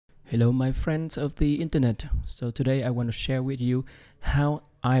Hello my friends of the internet. So today I want to share with you how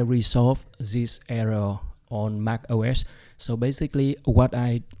I resolve this error on macOS. So basically what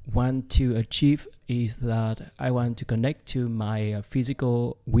I want to achieve is that I want to connect to my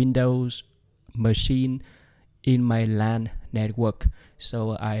physical Windows machine in my LAN network.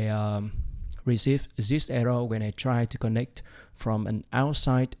 So I received this error when I try to connect from an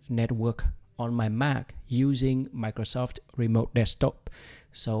outside network on my Mac using Microsoft Remote Desktop.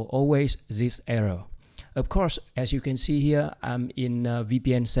 So always this error. Of course, as you can see here, I'm in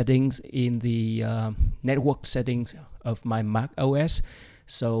VPN settings in the network settings of my Mac OS.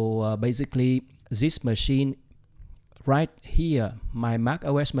 So basically this machine right here, my Mac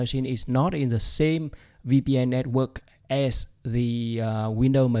OS machine is not in the same VPN network as the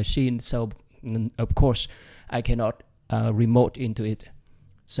Windows machine. So of course I cannot remote into it.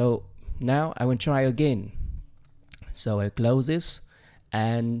 So now I will try again. So I close this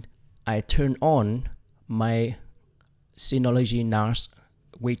and I turn on my Synology NAS,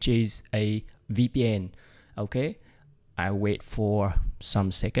 which is a VPN. Okay, I wait for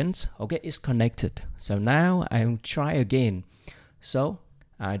some seconds. Okay, it's connected. So now I'll try again. So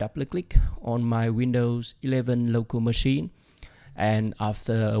I double click on my Windows 11 local machine, and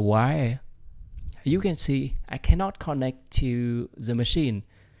after a while you can see I cannot connect to the machine.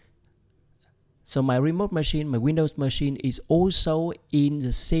 So my remote machine, my Windows machine is also in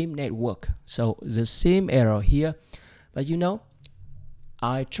the same network. So the same error here. But you know,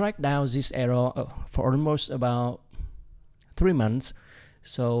 I tracked down this error for almost about 3 months.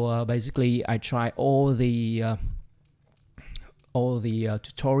 So basically I tried all the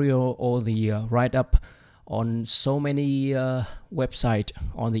tutorial, all the write-up on so many websites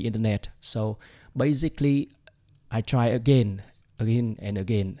on the internet. So basically I try again and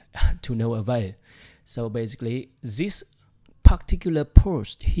again to no avail. So basically this particular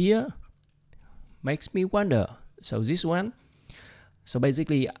post here makes me wonder. So this one, so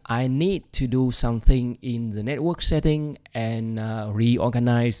basically I need to do something in the network setting and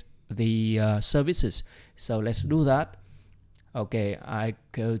reorganize the services. So let's do that. Okay, I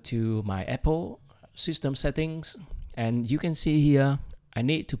go to my Apple system settings, and you can see here I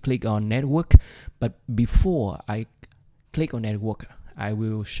need to click on network, but before I click on network, I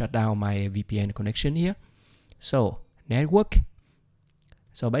will shut down my VPN connection here. So network.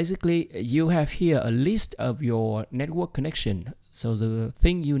 So basically you have here a list of your network connection. So the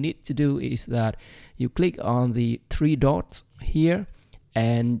thing you need to do is that you click on the 3 dots here,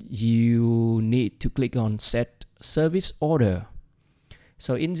 and you need to click on set service order.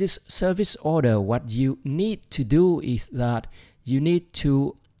 So in this service order, what you need to do is that you need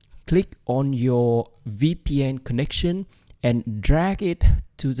to click on your VPN connection and drag it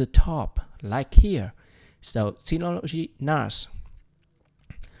to the top, like here. So Synology NAS.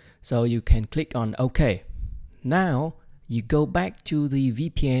 So you can click on OK. Now you go back to the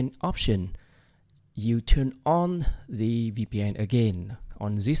VPN option. You turn on the VPN again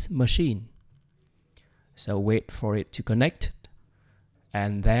on this machine. So wait for it to connect,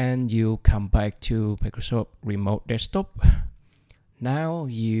 and then you come back to Microsoft Remote Desktop. Now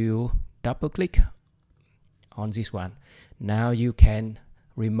you double click on this one. Now you can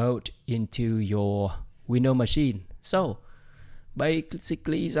remote into your Windows machine. So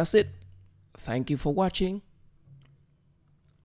basically that's it. Thank you for watching.